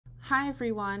Hi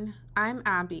everyone, I'm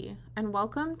Abby, and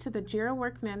welcome to the Jira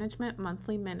Work Management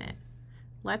Monthly Minute.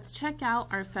 Let's check out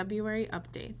our February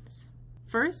updates.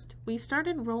 First, we've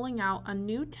started rolling out a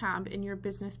new tab in your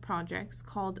business projects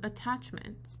called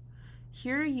Attachments.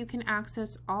 Here you can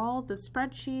access all the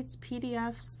spreadsheets,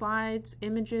 PDFs, slides,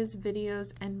 images,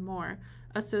 videos, and more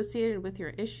associated with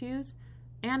your issues,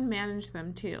 and manage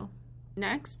them too.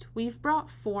 Next, we've brought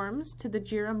forms to the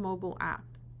Jira mobile app.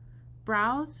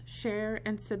 Browse, share,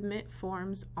 and submit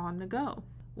forms on the go.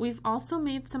 We've also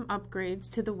made some upgrades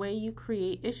to the way you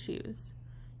create issues.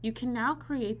 You can now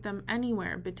create them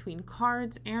anywhere between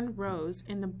cards and rows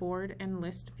in the board and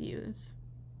list views.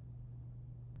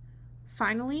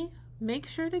 Finally, make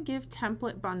sure to give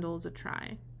template bundles a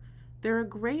try. They're a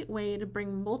great way to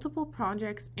bring multiple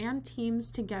projects and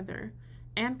teams together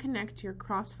and connect your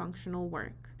cross-functional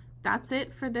work. That's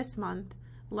it for this month.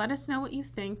 Let us know what you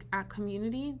think at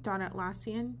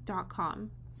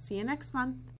community.atlassian.com. See you next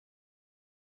month.